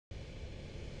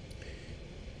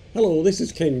Hello, this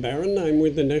is Ken Barron. I'm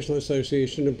with the National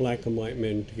Association of Black and White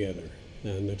Men Together.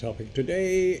 And the topic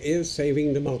today is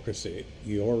saving democracy,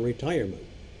 your retirement.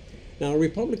 Now,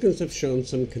 Republicans have shown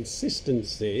some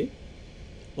consistency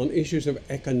on issues of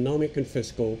economic and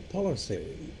fiscal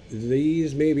policy.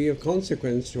 These may be of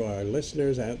consequence to our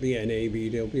listeners at the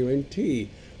NABWMT.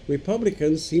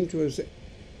 Republicans seems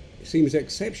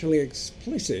exceptionally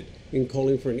explicit in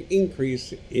calling for an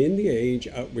increase in the age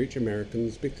at which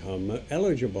Americans become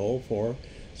eligible for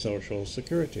Social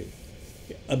Security.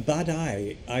 A bad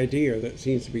idea that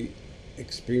seems to be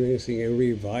experiencing a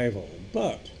revival,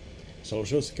 but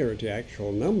Social Security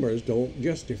actual numbers don't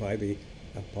justify the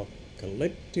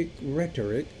apocalyptic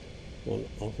rhetoric one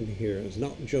often hears,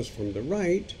 not just from the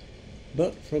right,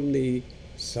 but from the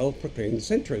self-proclaimed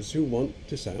centrists who want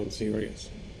to sound serious.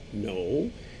 No,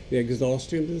 the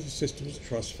exhaustion of the system's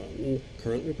trust fund,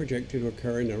 currently projected to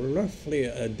occur in roughly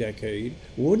a decade,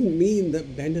 wouldn't mean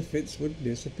that benefits would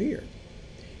disappear.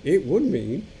 It would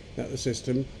mean that the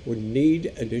system would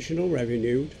need additional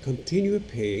revenue to continue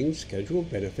paying scheduled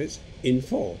benefits in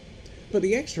full. But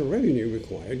the extra revenue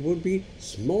required would be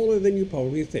smaller than you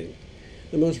probably think.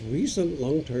 The most recent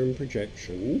long-term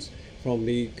projections from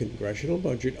the Congressional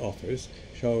Budget Office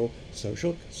show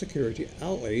Social Security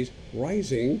outlays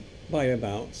rising by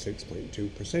about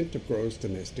 6.2% of gross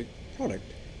domestic product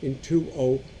in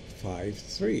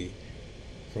 2053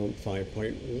 from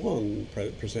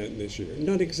 5.1% this year.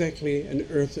 Not exactly an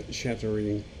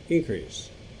earth-shattering increase.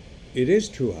 It is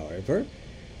true, however,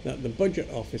 that the Budget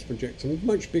Office projects a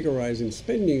much bigger rise in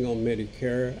spending on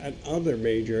Medicare and other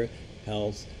major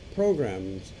health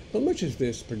programs. But much of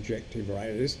this projected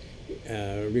rise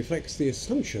reflects the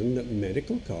assumption that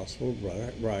medical costs will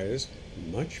rise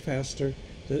much faster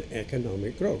than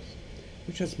economic growth,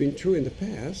 which has been true in the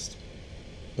past,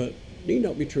 but need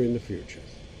not be true in the future.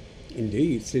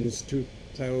 Indeed, since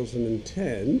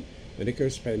 2010,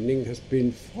 Medicare spending has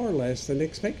been far less than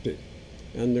expected,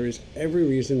 and there is every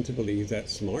reason to believe that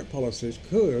smart policies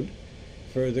could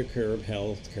further curb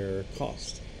health care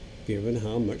costs, given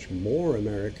how much more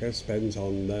America spends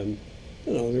on them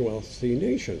than other wealthy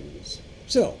nations.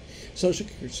 So, Social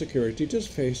Security does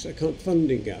face a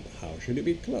funding gap. How should it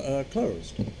be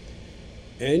closed?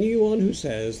 Anyone who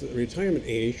says that the retirement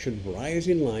age should rise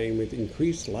in line with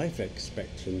increased life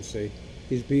expectancy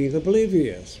is being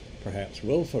oblivious, perhaps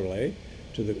willfully,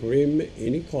 to the grim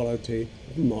inequality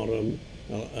of modern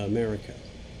America.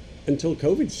 Until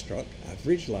COVID struck,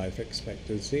 average life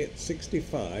expectancy at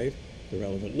 65, the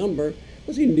relevant number,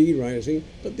 was indeed rising,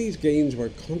 but these gains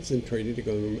were concentrated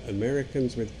among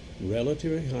Americans with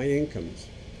relatively high incomes.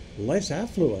 Less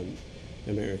affluent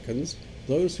Americans,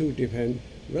 those who depend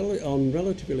on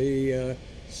relatively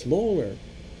smaller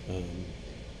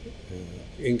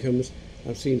incomes,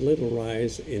 have seen little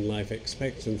rise in life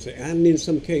expectancy and in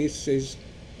some cases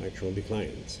actual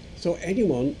declines. So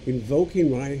anyone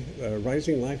invoking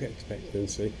rising life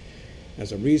expectancy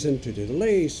as a reason to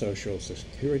delay Social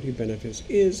Security benefits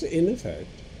is, in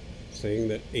effect, saying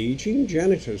that aging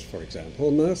janitors, for example,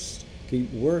 must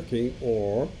keep working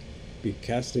or be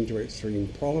cast into extreme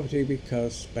poverty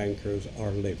because bankers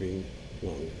are living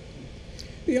longer.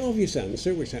 The obvious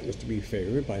answer, which happens to be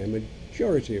favored by a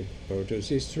majority of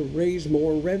voters, is to raise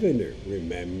more revenue.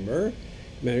 Remember,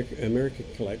 America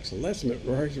collects less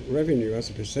revenue as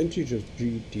a percentage of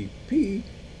GDP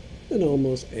than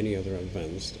almost any other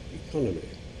advanced economy.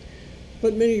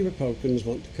 But many Republicans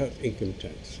want to cut income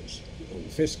taxes. On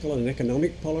fiscal and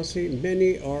economic policy,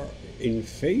 many are in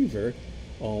favor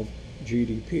of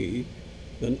GDP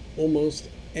than almost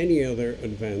any other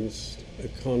advanced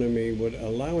economy would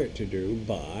allow it to do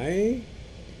by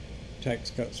tax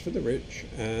cuts for the rich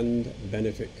and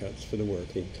benefit cuts for the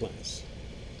working class.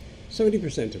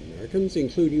 70% of Americans,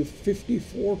 including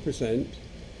 54%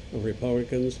 of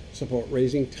Republicans, support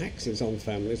raising taxes on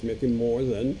families making more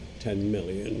than $10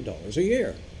 million a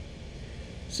year.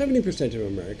 70% of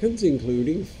Americans,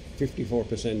 including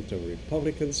 54% of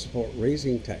Republicans, support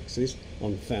raising taxes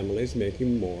on families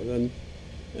making more than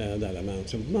that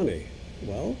amount of money.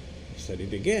 Well, I've said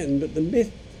it again, but the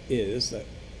myth is that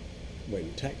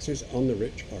when taxes on the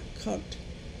rich are cut,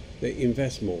 they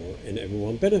invest more and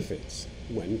everyone benefits.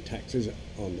 When taxes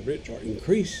on the rich are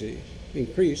increased,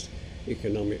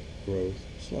 economic growth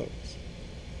slows.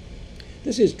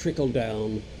 This is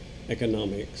trickle-down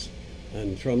economics,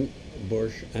 and Trump,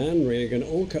 Bush, and Reagan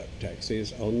all cut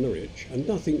taxes on the rich, and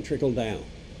nothing trickled down.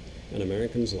 And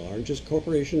Americans' largest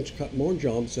corporations cut more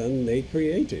jobs than they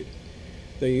created.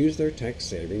 They used their tax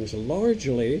savings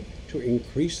largely to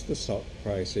increase the stock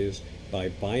prices by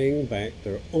buying back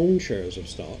their own shares of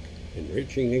stock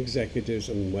enriching executives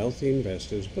and wealthy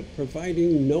investors, but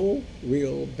providing no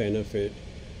real benefit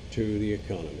to the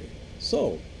economy.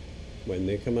 So, when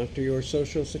they come after your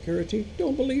Social Security,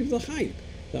 don't believe the hype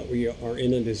that we are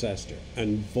in a disaster,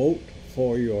 and vote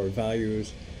for your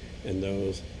values and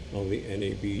those of the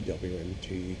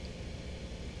NABWMT.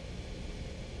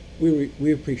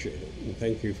 We appreciate it, and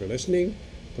thank you for listening.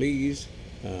 Please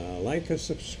like us,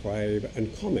 subscribe,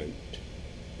 and comment,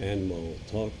 and we'll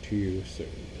talk to you soon.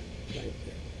 Thank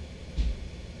you.